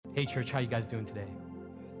Hey church, how you guys doing today?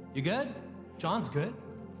 You good? John's good.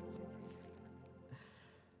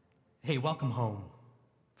 Hey, welcome home.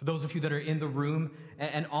 For those of you that are in the room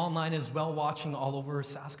and online as well, watching all over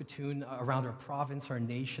Saskatoon, around our province, our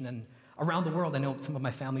nation, and around the world. I know some of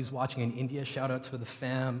my family's watching in India. Shout out to the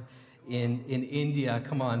fam in India.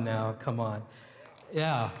 Come on now, come on.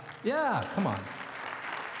 Yeah, come on.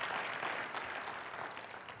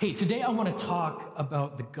 Hey, today I want to talk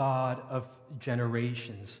about the God of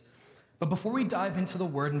generations. But before we dive into the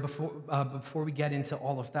word and before we get into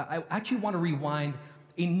all of that, I actually want to rewind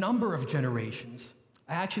a number of generations.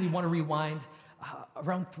 I actually want to rewind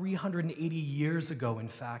around 380 years ago, in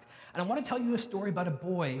fact. And I want to tell you a story about a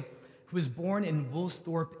boy who was born in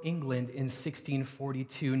Woolsthorpe, England in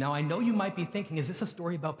 1642. Now, I know you might be thinking, is this a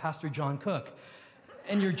story about Pastor John Cook?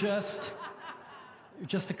 And you're just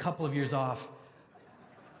a couple of years off.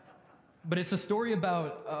 But it's a story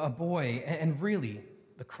about a boy, and really,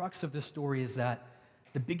 the crux of this story is that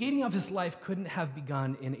the beginning of his life couldn't have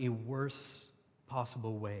begun in a worse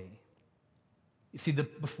possible way. You see,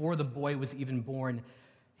 before the boy was even born,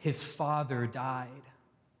 his father died.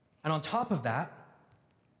 And on top of that,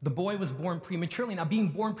 the boy was born prematurely. Now, being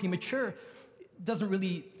born premature doesn't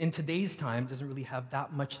really, in today's time, doesn't really have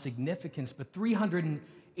that much significance, but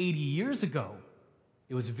 380 years ago,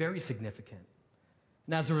 it was very significant.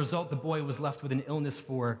 And as a result, the boy was left with an illness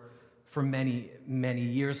for many, many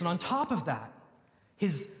years. And on top of that,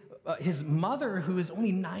 his mother, who is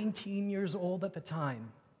only 19 years old at the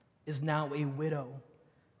time, is now a widow.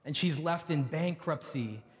 And she's left in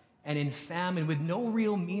bankruptcy and in famine with no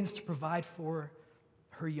real means to provide for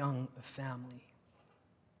her young family.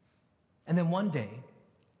 And then one day,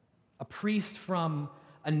 a priest from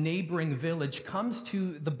a neighboring village comes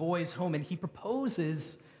to the boy's home and he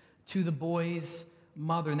proposes to the boy's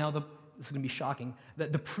mother. Now, this is going to be shocking.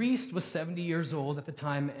 The priest was 70 years old at the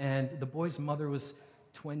time, and the boy's mother was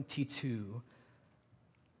 22.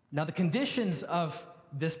 Now, the conditions of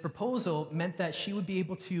this proposal meant that she would be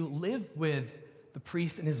able to live with the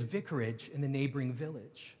priest in his vicarage in the neighboring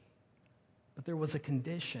village. But there was a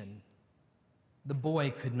condition. The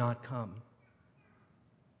boy could not come.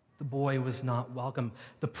 The boy was not welcome.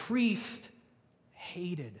 The priest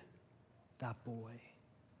hated that boy.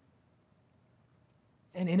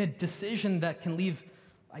 And in a decision that can leave,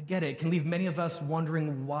 I get it, can leave many of us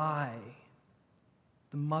wondering why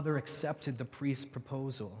the mother accepted the priest's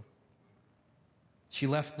proposal. She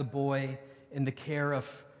left the boy in the care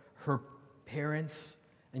of her parents,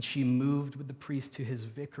 and she moved with the priest to his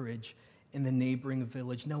vicarage in the neighboring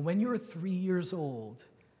village. Now, when you're 3 years old,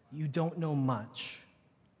 you don't know much,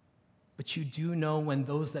 but you do know when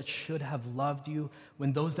those that should have loved you,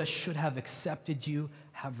 when those that should have accepted you,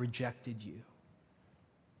 have rejected you.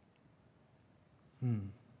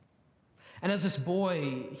 And as this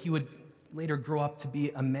boy, he would later grow up to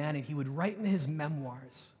be a man, and he would write in his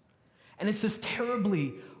memoirs. And it's this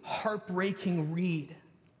terribly heartbreaking read.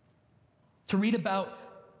 To read about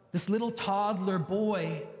this little toddler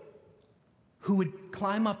boy who would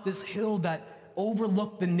climb up this hill that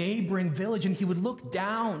overlooked the neighboring village, and he would look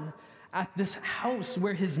down at this house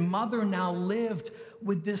where his mother now lived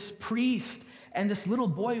with this priest. And this little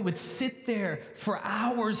boy would sit there for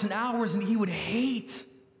hours and hours, and he would hate.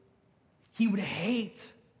 He would hate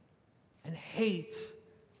and hate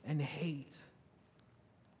and hate.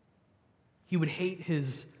 He would hate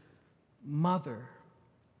his mother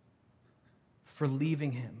for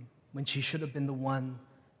leaving him when she should have been the one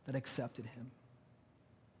that accepted him.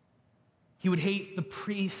 He would hate the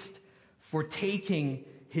priest for taking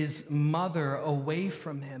his mother away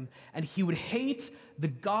from him. And he would hate the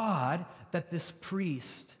God that this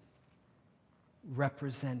priest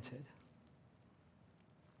represented.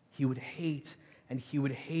 He would hate and he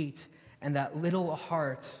would hate, and that little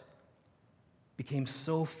heart became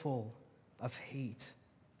so full of hate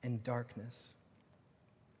and darkness.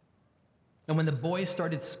 And when the boy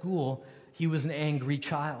started school, he was an angry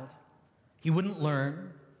child. He wouldn't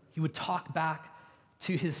learn. He would talk back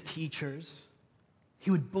to his teachers. He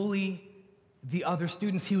would bully the other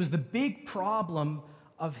students. He was the big problem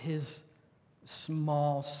of his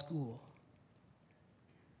small school.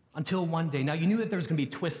 Until one day, now you knew that there was going to be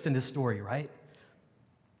a twist in this story, right?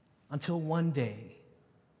 Until one day,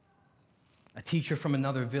 a teacher from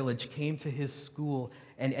another village came to his school,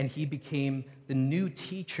 and he became the new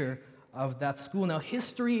teacher of that school. Now,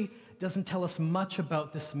 history doesn't tell us much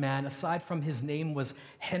about this man, aside from his name was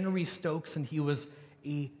Henry Stokes, and he was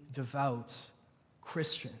a devout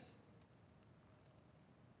Christian.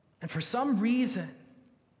 And for some reason,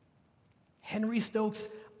 Henry Stokes'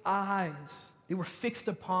 eyes, they were fixed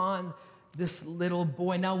upon this little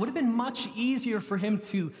boy. Now, it would have been much easier for him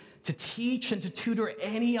to teach and to tutor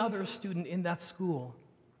any other student in that school.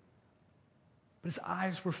 But his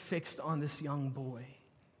eyes were fixed on this young boy.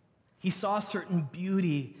 He saw a certain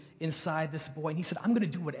beauty inside this boy, and he said, I'm going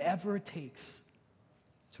to do whatever it takes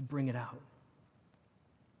to bring it out.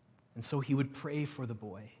 And so he would pray for the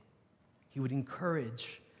boy. He would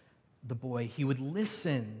encourage the boy. He would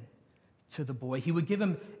listen to the boy. He would give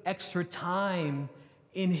him extra time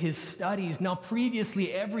in his studies. Now,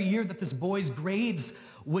 previously, every year that this boy's grades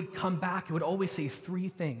would come back, it would always say three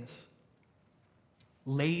things: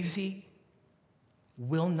 lazy,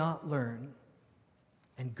 will not learn,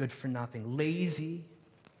 and good for nothing. Lazy,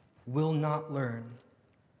 will not learn,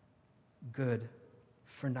 good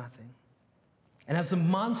for nothing. And as the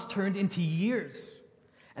months turned into years,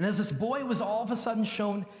 and as this boy was all of a sudden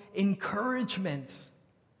shown encouragement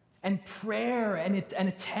and prayer and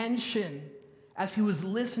attention, as he was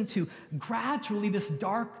listened to, gradually this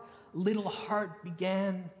dark little heart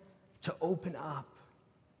began to open up.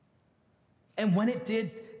 And when it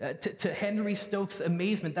did, to Henry Stokes'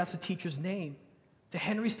 amazement, that's the teacher's name, to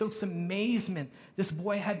Henry Stokes' amazement, this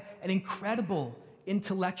boy had an incredible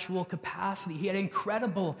intellectual capacity. He had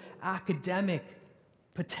incredible academic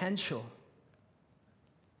potential.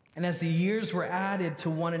 And as the years were added to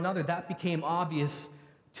one another, that became obvious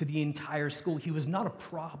to the entire school. He was not a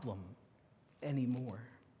problem anymore.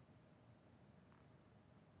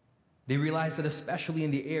 They realized that especially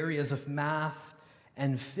in the areas of math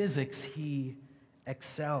and physics, he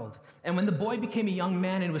excelled. And when the boy became a young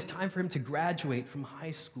man and it was time for him to graduate from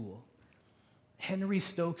high school, Henry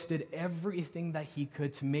Stokes did everything that he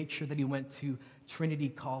could to make sure that he went to Trinity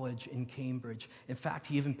College in Cambridge. In fact,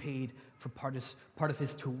 he even paid for part of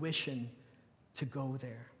his tuition to go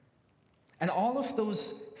there. And all of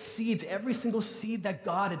those seeds, every single seed that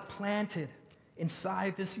God had planted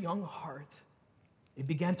inside this young heart, it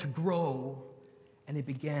began to grow and it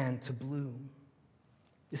began to bloom.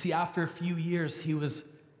 You see, after a few years, he was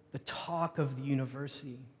the talk of the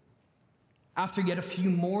university. After yet a few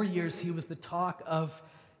more years, he was the talk of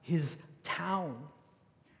his town.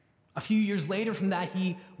 A few years later from that,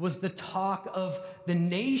 he was the talk of the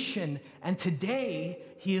nation. And today,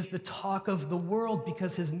 he is the talk of the world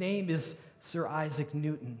because his name is Sir Isaac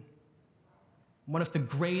Newton, one of the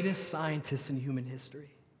greatest scientists in human history.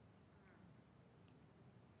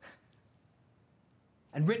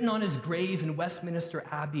 And written on his grave in Westminster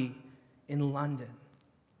Abbey in London,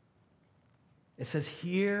 it says,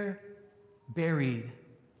 "Here buried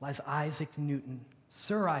lies Isaac Newton,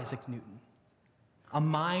 Sir Isaac Newton, a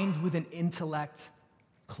mind with an intellect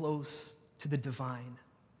close to the divine."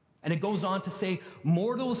 And it goes on to say,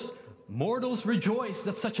 mortals rejoice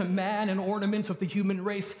that such a man, an ornament of the human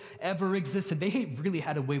race, ever existed. They really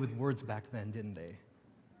had a way with words back then, didn't they?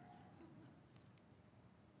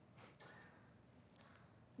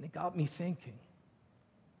 And it got me thinking.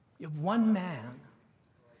 You have one man,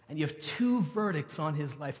 and you have two verdicts on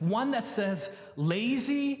his life. One that says,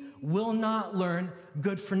 lazy, will not learn,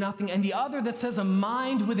 good for nothing. And the other that says, a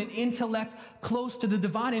mind with an intellect close to the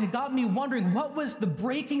divine. And it got me wondering, what was the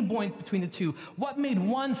breaking point between the two? What made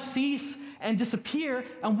one cease and disappear,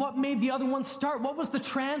 and what made the other one start? What was the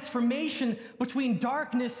transformation between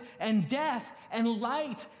darkness and death and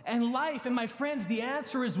light and life? And my friends, the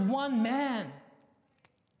answer is one man.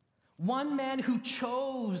 One man who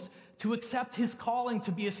chose to accept his calling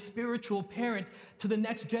to be a spiritual parent to the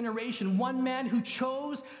next generation. One man who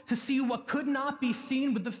chose to see what could not be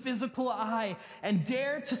seen with the physical eye and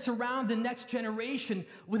dared to surround the next generation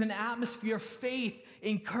with an atmosphere of faith,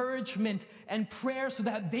 encouragement, and prayer so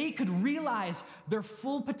that they could realize their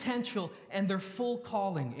full potential and their full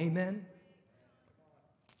calling. Amen?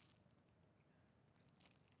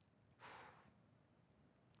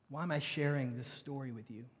 Why am I sharing this story with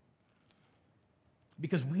you?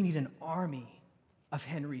 Because we need an army of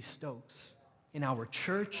Henry Stokes in our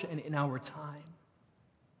church and in our time.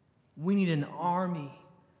 We need an army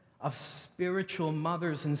of spiritual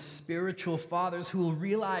mothers and spiritual fathers who will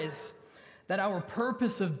realize that our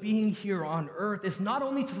purpose of being here on earth is not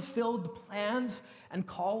only to fulfill the plans and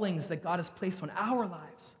callings that God has placed on our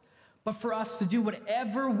lives, but for us to do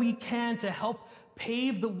whatever we can to help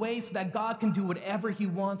pave the way so that God can do whatever he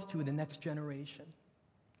wants to in the next generation.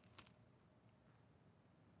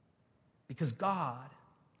 Because God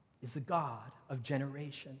is the God of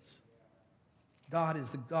generations. God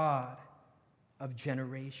is the God of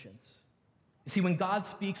generations. You see, when God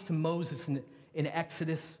speaks to Moses in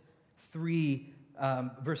Exodus 3,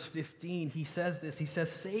 verse 15, he says this. He says,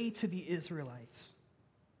 "Say to the Israelites,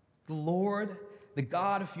 the Lord, the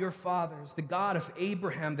God of your fathers, the God of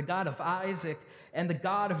Abraham, the God of Isaac, and the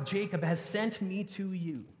God of Jacob has sent me to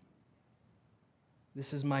you.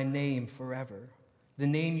 This is my name forever, the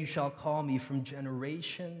name you shall call me from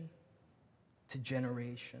generation to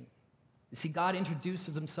generation. You see, God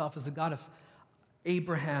introduces himself as the God of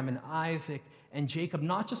Abraham and Isaac and Jacob,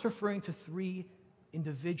 not just referring to three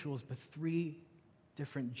individuals, but three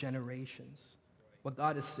different generations. What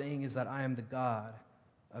God is saying is that I am the God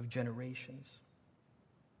of generations.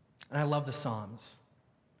 And I love the Psalms.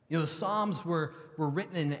 The Psalms were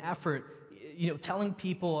written in an effort, telling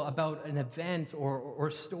people about an event or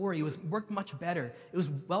story. It was worked much better. It was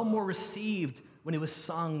well more received when it was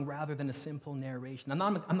sung rather than a simple narration. I'm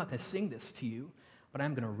not going to sing this to you, but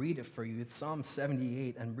I'm going to read it for you. It's Psalm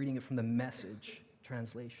 78. I'm reading it from the Message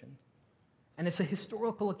translation. And it's a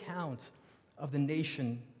historical account of the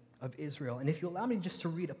nation of Israel. And if you allow me just to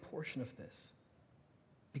read a portion of this,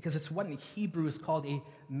 because it's what in Hebrew is called a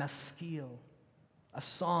maskil, a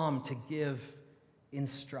psalm to give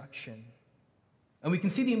instruction. And we can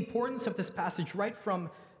see the importance of this passage right from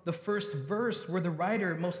the first verse, where the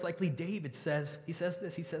writer, most likely David, says,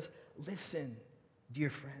 listen, dear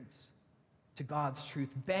friends, to God's truth.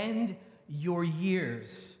 Bend your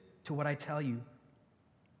ears to what I tell you.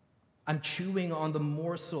 I'm chewing on the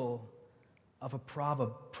morsel of a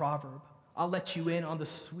proverb. I'll let you in on the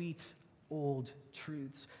sweet old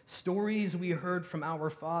truths. Stories we heard from our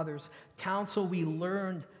fathers, counsel we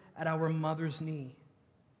learned at our mother's knee.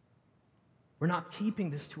 We're not keeping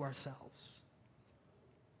this to ourselves.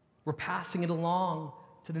 We're passing it along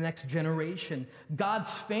to the next generation.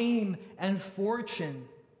 God's fame and fortune,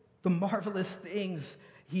 the marvelous things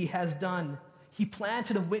he has done. He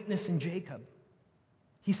planted a witness in Jacob.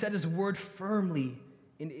 He set his word firmly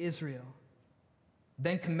in Israel,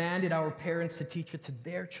 then commanded our parents to teach it to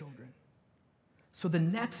their children, so the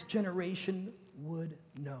next generation would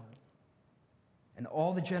know, and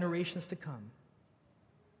all the generations to come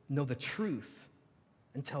know the truth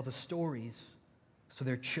and tell the stories so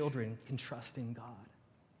their children can trust in God.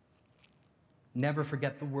 Never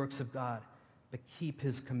forget the works of God, but keep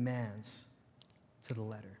his commands to the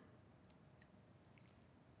letter.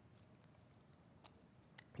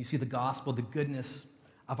 You see, the gospel, the goodness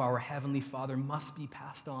of our Heavenly Father must be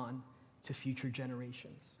passed on to future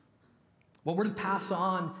generations. What we're to pass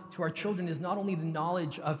on to our children is not only the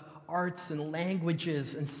knowledge of arts and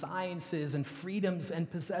languages and sciences and freedoms and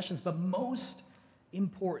possessions, but most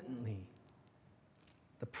importantly,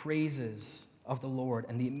 the praises of the Lord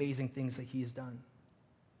and the amazing things that he has done.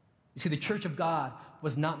 You see, the church of God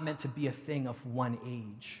was not meant to be a thing of one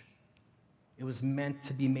age. It was meant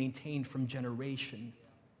to be maintained from generation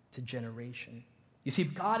to generation. You see,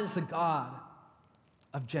 if God is the God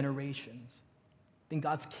of generations, then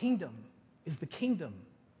God's kingdom is the kingdom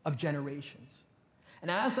of generations. And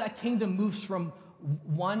as that kingdom moves from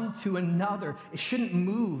one to another, it shouldn't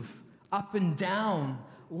move up and down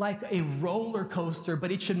like a roller coaster,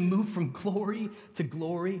 but it should move from glory to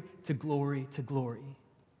glory to glory to glory.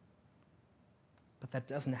 But that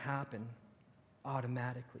doesn't happen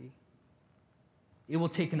automatically. It will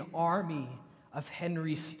take an army of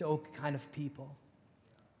Henry Stoke kind of people.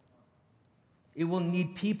 It will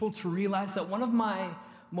need people to realize that one of my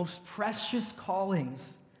most precious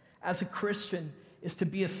callings as a Christian is to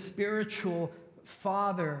be a spiritual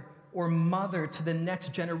father or mother to the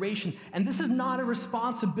next generation. And this is not a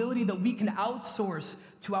responsibility that we can outsource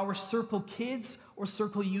to our Circle Kids or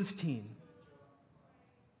Circle Youth team.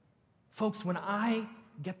 Folks, when I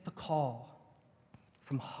get the call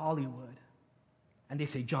from Hollywood and they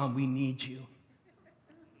say, John, we need you,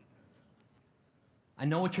 I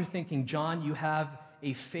know what you're thinking. John, you have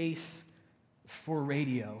a face for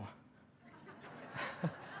radio.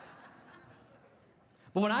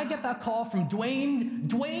 But when I get that call from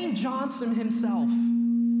Dwayne Johnson himself,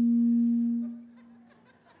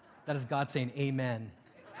 that is God saying amen.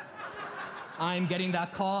 I'm getting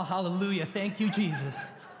that call. Hallelujah. Thank you,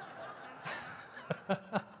 Jesus.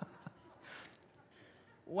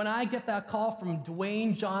 When I get that call from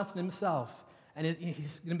Dwayne Johnson himself, and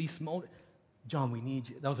he's going to be smoldering, John, we need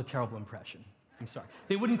you. That was a terrible impression. I'm sorry.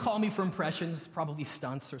 They wouldn't call me for impressions, probably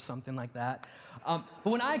stunts or something like that. But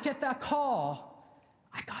when I get that call,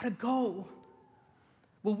 I gotta go.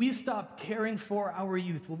 Will we stop caring for our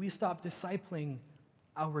youth? Will we stop discipling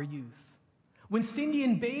our youth? When Cindy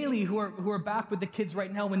and Bailey, who are back with the kids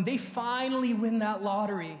right now, when they finally win that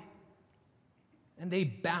lottery and they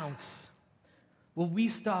bounce, will we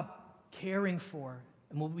stop caring for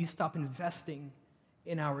and will we stop investing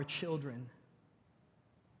in our children?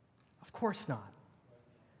 Of course not.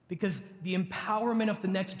 Because the empowerment of the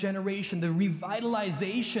next generation, the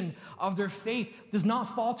revitalization of their faith does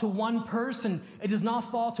not fall to one person. It does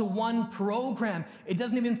not fall to one program. It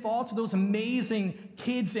doesn't even fall to those amazing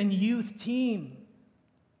kids and youth team.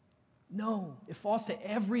 No, it falls to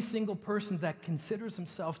every single person that considers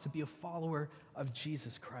himself to be a follower of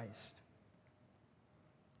Jesus Christ.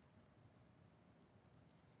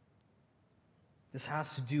 This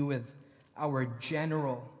has to do with our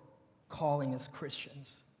general calling as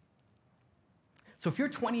Christians. So if you're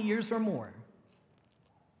 20 years or more,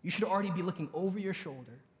 you should already be looking over your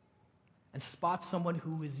shoulder and spot someone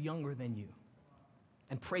who is younger than you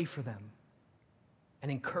and pray for them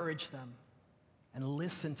and encourage them and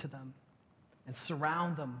listen to them and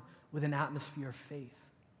surround them with an atmosphere of faith.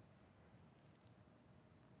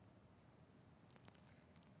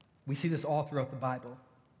 We see this all throughout the Bible.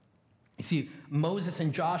 You see, Moses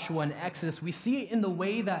and Joshua in Exodus, we see it in the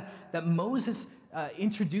way that Moses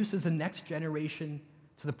introduces the next generation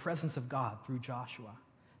to the presence of God through Joshua.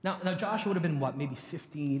 Now Joshua would have been what, maybe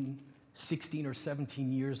 15, 16, or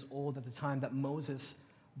 17 years old at the time that Moses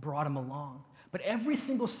brought him along. But every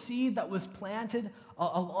single seed that was planted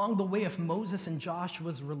along the way of Moses and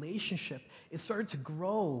Joshua's relationship, it started to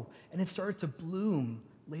grow and it started to bloom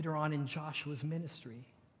later on in Joshua's ministry.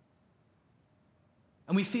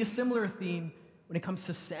 And we see a similar theme when it comes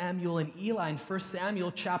to Samuel and Eli in 1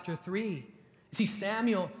 Samuel chapter 3. You see,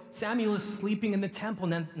 Samuel is sleeping in the temple.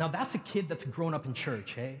 Now that's a kid that's grown up in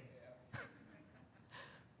church, hey?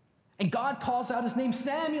 And God calls out his name,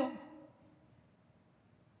 Samuel.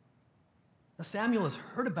 Now Samuel has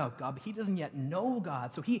heard about God, but he doesn't yet know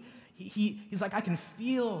God. So he's like, I can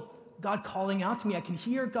feel God calling out to me. I can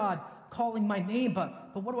hear God calling my name,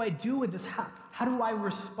 but what do I do with this? How do I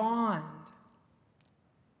respond?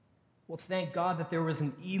 Well, thank God that there was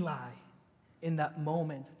an Eli in that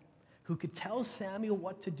moment who could tell Samuel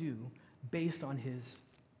what to do based on his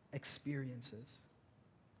experiences.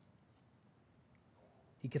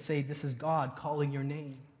 He could say, this is God calling your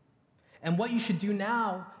name. And what you should do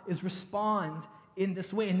now is respond in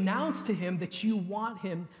this way. Announce to him that you want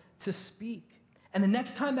him to speak. And the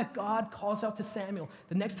next time that God calls out to Samuel,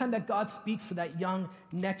 the next time that God speaks to that young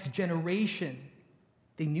next generation,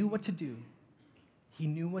 they knew what to do. He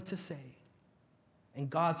knew what to say. And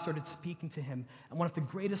God started speaking to him. And one of the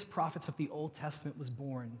greatest prophets of the Old Testament was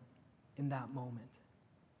born in that moment.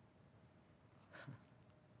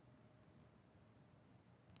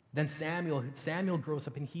 Then Samuel grows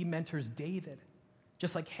up and he mentors David,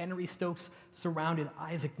 just like Henry Stokes surrounded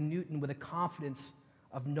Isaac Newton with a confidence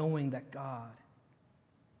of knowing that God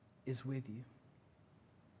is with you.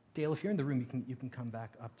 Dale, if you're in the room, you can come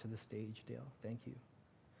back up to the stage, Dale. Thank you.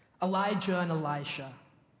 Elijah and Elisha.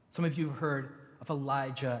 Some of you have heard of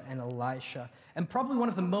Elijah and Elisha. And probably one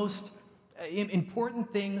of the most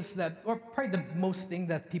important things or probably the most thing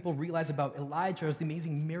that people realize about Elijah is the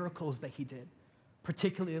amazing miracles that he did,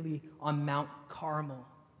 particularly on Mount Carmel.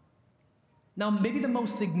 Now, maybe the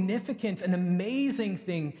most significant and amazing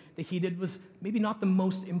thing that he did was maybe not the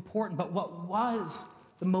most important, but what was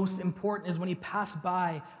the most important is when he passed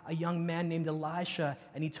by a young man named Elisha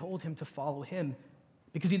and he told him to follow him.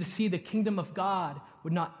 Because you see, the kingdom of God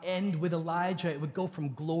would not end with Elijah, it would go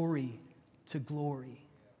from glory to glory.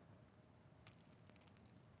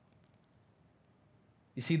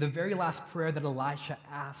 You see, the very last prayer that Elisha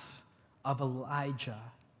asks of Elijah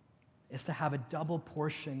is to have a double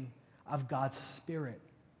portion of God's Spirit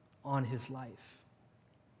on his life.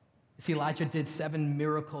 You see, Elijah did 7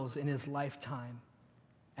 miracles in his lifetime,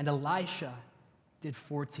 and Elisha did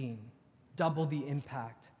 14, double the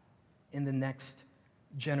impact in the next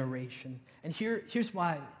generation. And here's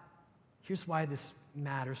why this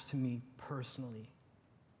matters to me personally.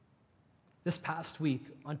 This past week,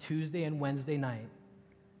 on Tuesday and Wednesday night,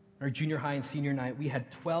 our junior high and senior night, we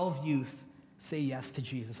had 12 youth say yes to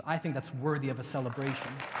Jesus. I think that's worthy of a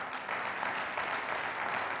celebration.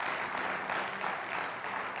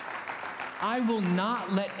 I will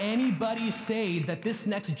not let anybody say that this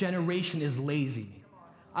next generation is lazy.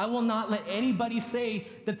 I will not let anybody say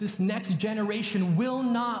that this next generation will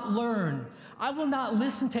not learn. I will not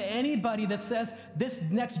listen to anybody that says this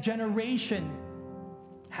next generation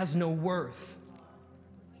has no worth.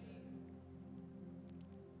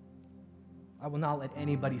 I will not let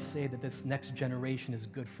anybody say that this next generation is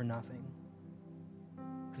good for nothing,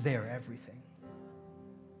 because they are everything.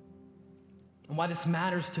 And why this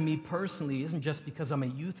matters to me personally isn't just because I'm a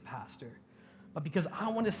youth pastor, but because I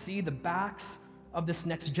want to see the backs of this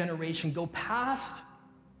next generation go past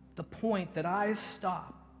the point that I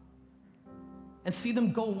stop and see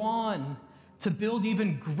them go on to build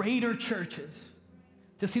even greater churches,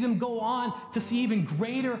 to see them go on to see even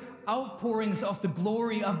greater outpourings of the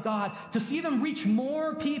glory of God, to see them reach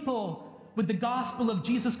more people with the gospel of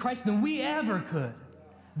Jesus Christ than we ever could.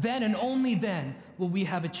 Then and only then will we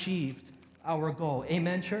have achieved our goal.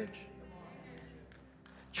 Amen, church?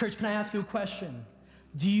 Church, can I ask you a question?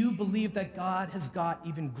 Do you believe that God has got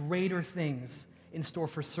even greater things in store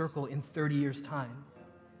for Circle in 30 years' time?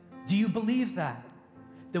 Do you believe that?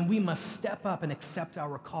 Then we must step up and accept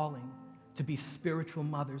our calling to be spiritual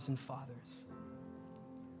mothers and fathers.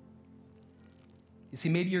 You see,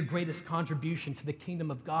 maybe your greatest contribution to the kingdom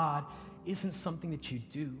of God isn't something that you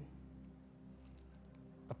do,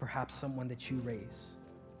 but perhaps someone that you raise.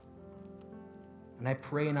 And I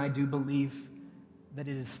pray and I do believe that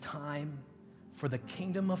it is time for the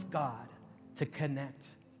kingdom of God to connect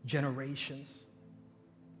generations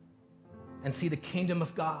and see the kingdom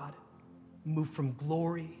of God move from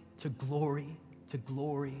glory to glory to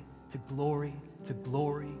glory to glory to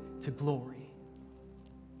glory to glory.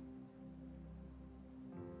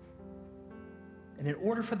 And in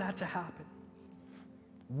order for that to happen,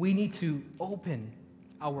 we need to open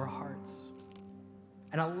our hearts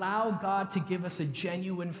and allow God to give us a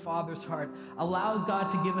genuine father's heart. Allow God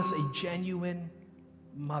to give us a genuine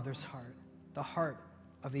mother's heart, the heart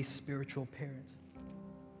of a spiritual parent.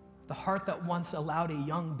 The heart that once allowed a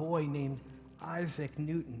young boy named Isaac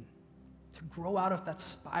Newton to grow out of that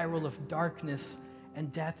spiral of darkness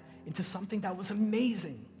and death into something that was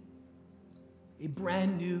amazing, a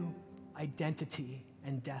brand new identity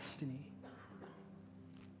and destiny.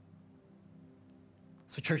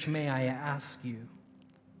 So, church, may I ask you,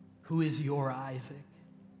 who is your Isaac?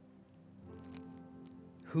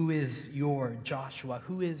 Who is your Joshua?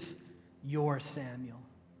 Who is your Samuel?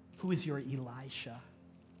 Who is your Elisha?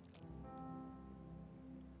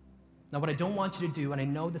 Now, what I don't want you to do, and I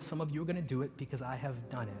know that some of you are going to do it because I have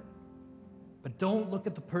done it, but don't look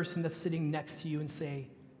at the person that's sitting next to you and say,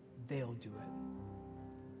 they'll do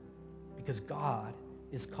it. Because God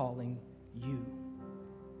is calling you.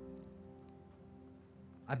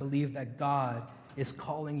 I believe that God is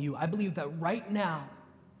calling you. I believe that right now,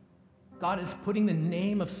 God is putting the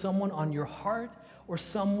name of someone on your heart or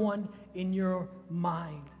someone in your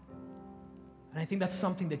mind. And I think that's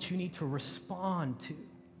something that you need to respond to.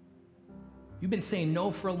 You've been saying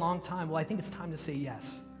no for a long time. Well, I think it's time to say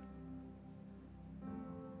yes.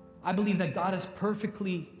 I believe that God has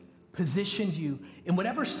perfectly positioned you in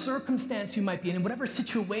whatever circumstance you might be in whatever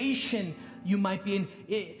situation you might be in,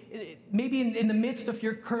 maybe in the midst of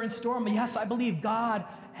your current storm. Yes, I believe God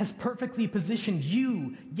has perfectly positioned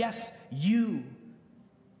you, yes, you,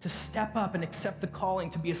 to step up and accept the calling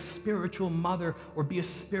to be a spiritual mother or be a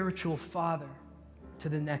spiritual father to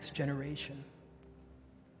the next generation.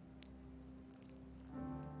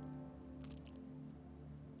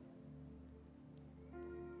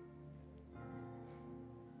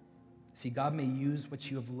 See, God may use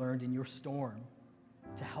what you have learned in your storm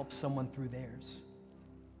to help someone through theirs.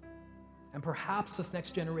 And perhaps this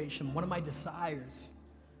next generation, one of my desires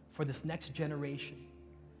for this next generation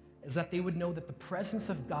is that they would know that the presence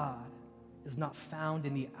of God is not found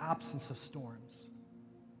in the absence of storms,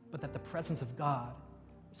 but that the presence of God,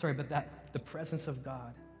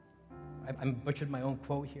 I butchered my own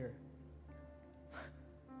quote here.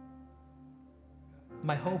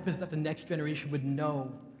 My hope is that the next generation would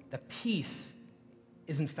know that peace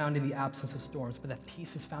isn't found in the absence of storms, but that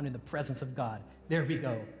peace is found in the presence of God. There we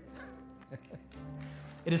go.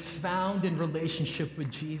 It is found in relationship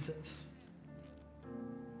with Jesus.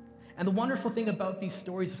 And the wonderful thing about these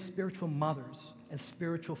stories of spiritual mothers and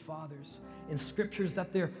spiritual fathers in Scripture is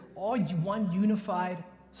that they're all one unified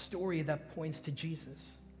story that points to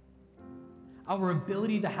Jesus. Our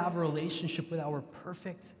ability to have a relationship with our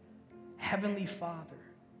perfect Heavenly Father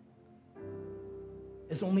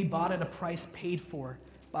is only bought at a price paid for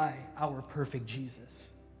by our perfect Jesus.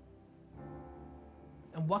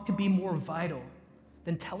 And what could be more vital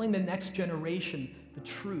than telling the next generation the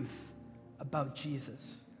truth about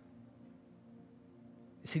Jesus?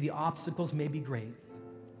 You see, the obstacles may be great,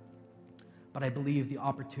 but I believe the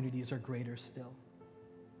opportunities are greater still.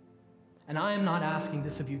 And I am not asking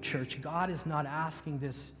this of you, church. God is not asking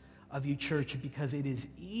this of you, church, because it is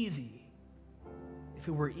easy. If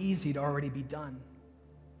it were easy, it'd already be done.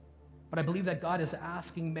 But I believe that God is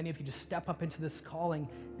asking many of you to step up into this calling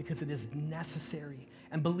because it is necessary.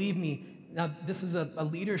 And believe me, now this is a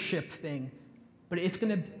leadership thing, but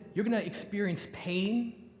you're gonna experience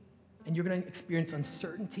pain and you're gonna experience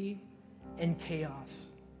uncertainty and chaos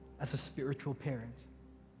as a spiritual parent.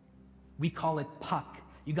 We call it puck.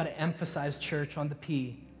 You gotta emphasize, church, on the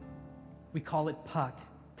P. We call it puck,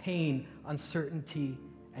 pain, uncertainty,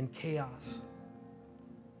 and chaos.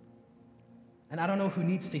 And I don't know who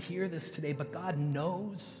needs to hear this today, but God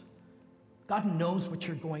knows. God knows what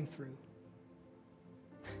you're going through.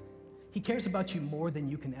 He cares about you more than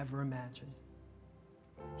you can ever imagine.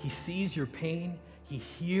 He sees your pain. He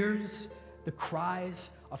hears the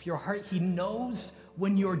cries of your heart. He knows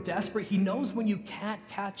when you're desperate. He knows when you can't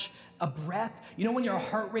catch a breath. You know when your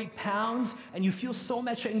heart rate pounds and you feel so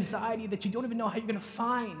much anxiety that you don't even know how you're going to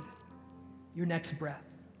find your next breath.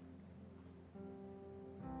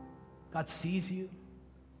 God sees you.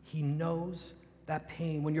 He knows that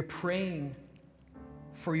pain. When you're praying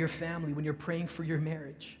for your family, when you're praying for your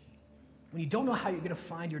marriage, when you don't know how you're going to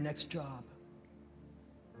find your next job,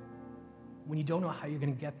 when you don't know how you're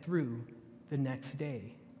going to get through the next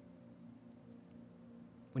day,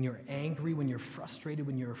 when you're angry, when you're frustrated,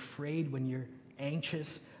 when you're afraid, when you're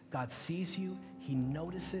anxious, God sees you, He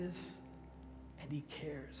notices, and He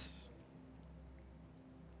cares.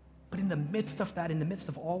 But in the midst of that, in the midst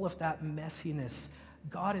of all of that messiness,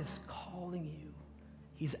 God is calling you.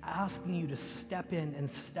 He's asking you to step in and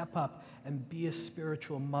step up and be a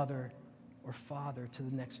spiritual mother or father to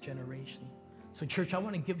the next generation. So church, I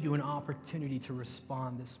want to give you an opportunity to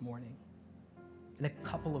respond this morning in a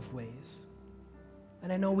couple of ways.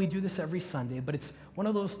 And I know we do this every Sunday, but it's one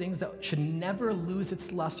of those things that should never lose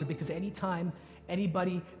its luster, because anytime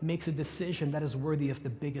anybody makes a decision, that is worthy of the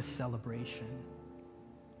biggest celebration.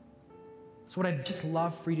 So what I'd just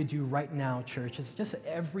love for you to do right now, church, is just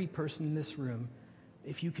every person in this room,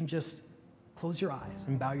 if you can just close your eyes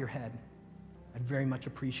and bow your head, I'd very much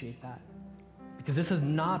appreciate that. Because this is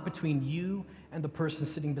not between you and the person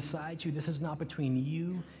sitting beside you. This is not between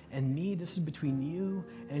you and me. This is between you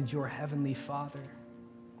and your Heavenly Father.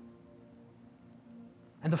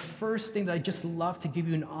 And the first thing that I'd just love to give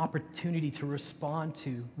you an opportunity to respond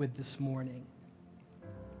to with this morning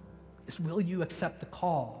is, will you accept the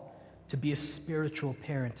call to be a spiritual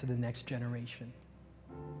parent to the next generation?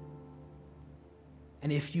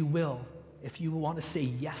 And if you will, if you want to say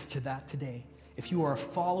yes to that today, if you are a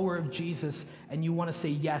follower of Jesus and you want to say,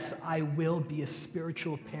 yes, I will be a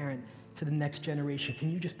spiritual parent to the next generation,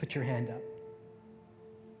 can you just put your hand up?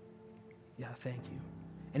 Yeah, thank you.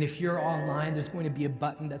 And if you're online, there's going to be a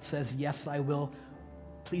button that says, yes, I will.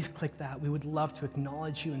 Please click that. We would love to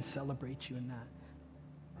acknowledge you and celebrate you in that.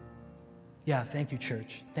 Yeah, thank you,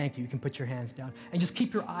 church. Thank you. You can put your hands down. And just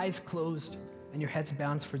keep your eyes closed and your heads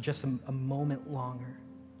bounced for just a moment longer.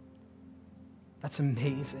 That's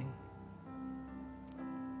amazing.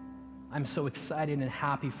 I'm so excited and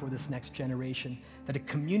happy for this next generation, that a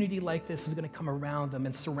community like this is going to come around them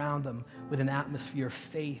and surround them with an atmosphere of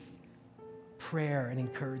faith, prayer, and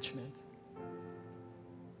encouragement.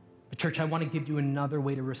 But church, I want to give you another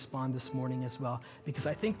way to respond this morning as well, because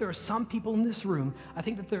I think there are some people in this room, I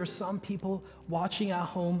think that there are some people watching at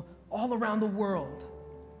home all around the world,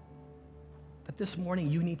 that this morning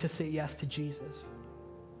you need to say yes to Jesus.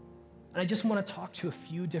 And I just want to talk to a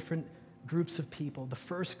few different groups of people. The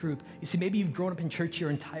first group, you see, maybe you've grown up in church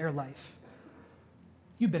your entire life.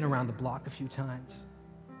 You've been around the block a few times.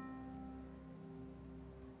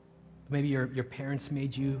 Maybe your parents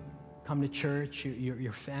made you come to church,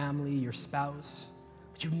 your family, your spouse,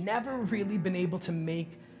 but you've never really been able to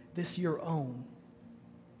make this your own.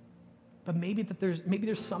 But maybe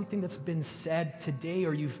there's something that's been said today,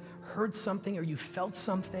 or you've heard something, or you felt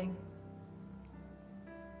something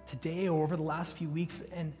today or over the last few weeks,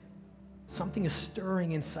 and something is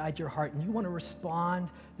stirring inside your heart, and you want to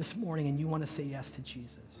respond this morning, and you want to say yes to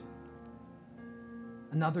Jesus.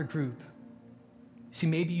 Another group, see,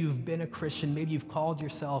 maybe you've been a Christian, maybe you've called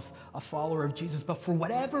yourself a follower of Jesus, but for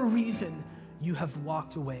whatever reason, you have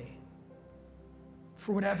walked away.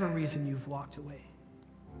 For whatever reason, you've walked away.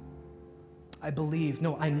 I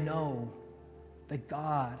know that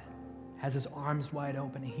God has His arms wide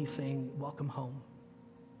open, and He's saying, welcome home.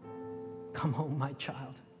 Come home, my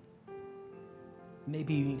child.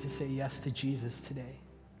 Maybe you need to say yes to Jesus today.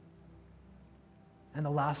 And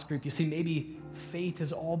the last group, you see, maybe faith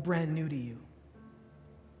is all brand new to you.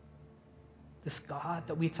 This God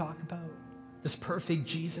that we talk about, this perfect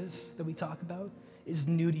Jesus that we talk about, is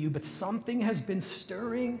new to you, but something has been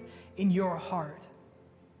stirring in your heart.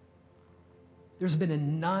 There's been a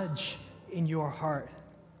nudge in your heart.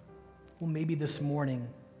 Well, maybe this morning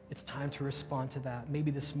it's time to respond to that.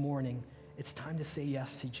 Maybe this morning it's time to say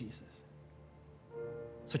yes to Jesus.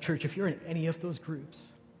 So church, if you're in any of those groups,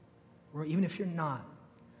 or even if you're not,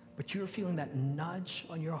 but you're feeling that nudge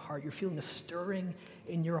on your heart, you're feeling a stirring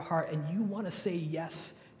in your heart, and you want to say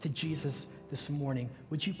yes to Jesus this morning,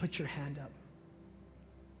 would you put your hand up?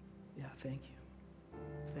 Yeah, thank you.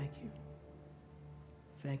 Thank you.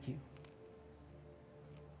 Thank you.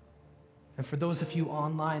 And for those of you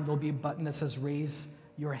online, there'll be a button that says raise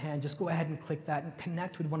your hand. Just go ahead and click that and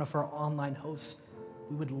connect with one of our online hosts.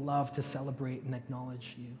 We would love to celebrate and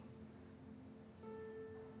acknowledge you.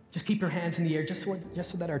 Just keep your hands in the air just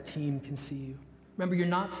so that our team can see you. Remember, you're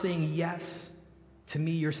not saying yes to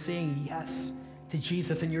me. You're saying yes to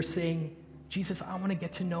Jesus, and you're saying, Jesus, I want to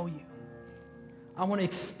get to know you. I want to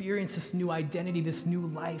experience this new identity, this new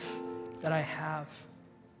life that I have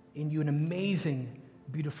in you, an amazing,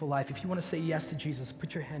 beautiful life. If you want to say yes to Jesus,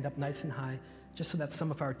 put your hand up nice and high, just so that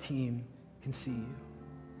some of our team can see you.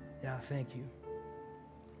 Yeah, thank you.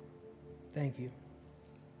 Thank you.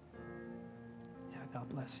 Yeah, God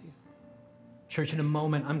bless you. Church, in a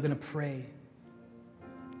moment, I'm going to pray.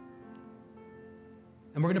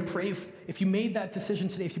 And we're going to pray, if you made that decision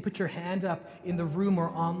today, if you put your hand up in the room or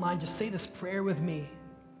online, just say this prayer with me.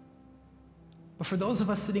 But for those of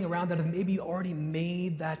us sitting around that have maybe already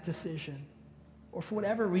made that decision, or for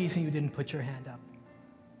whatever reason you didn't put your hand up,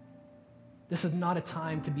 this is not a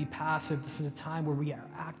time to be passive. This is a time where we are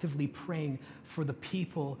actively praying for the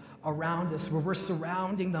people around us, where we're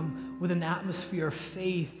surrounding them with an atmosphere of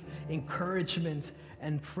faith, encouragement,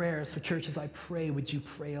 and prayer. So church, as I pray, would you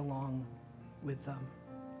pray along with them?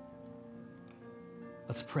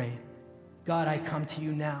 Let's pray. God, I come to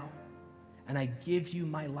you now, and I give you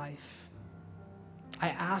my life. I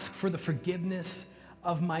ask for the forgiveness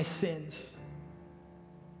of my sins,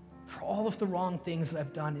 for all of the wrong things that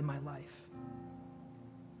I've done in my life.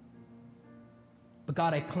 But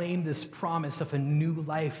God, I claim this promise of a new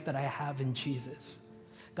life that I have in Jesus.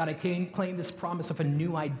 God, I claim this promise of a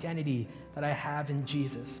new identity that I have in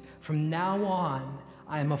Jesus. From now on,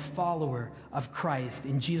 I am a follower of Christ.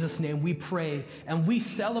 In Jesus' name we pray, and we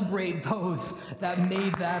celebrate those that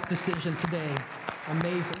made that decision today.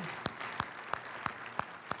 Amazing.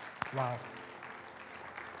 Wow.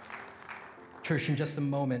 Church, in just a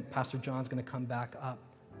moment, Pastor John's going to come back up.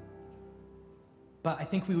 But I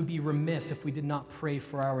think we would be remiss if we did not pray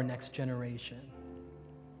for our next generation.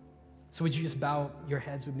 So would you just bow your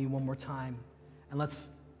heads with me one more time, and let's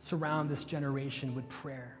surround this generation with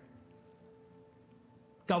prayer.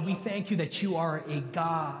 God, we thank you that you are a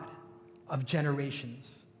God of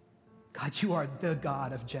generations. God, you are the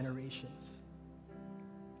God of generations.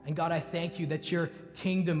 And God, I thank you that your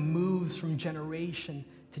kingdom moves from generation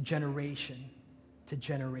to generation to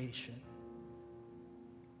generation.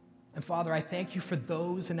 And Father, I thank you for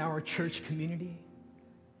those in our church community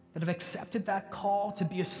that have accepted that call to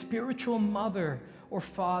be a spiritual mother or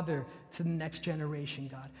father to the next generation,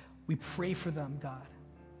 God. We pray for them, God,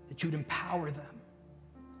 that you would empower them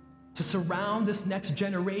to surround this next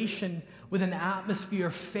generation with an atmosphere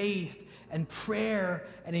of faith and prayer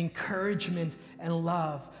and encouragement and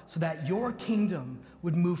love, so that your kingdom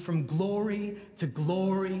would move from glory to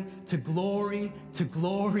glory to glory to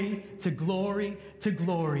glory to glory to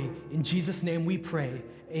glory. In Jesus' name we pray,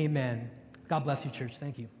 amen. God bless you, church.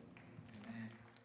 Thank you.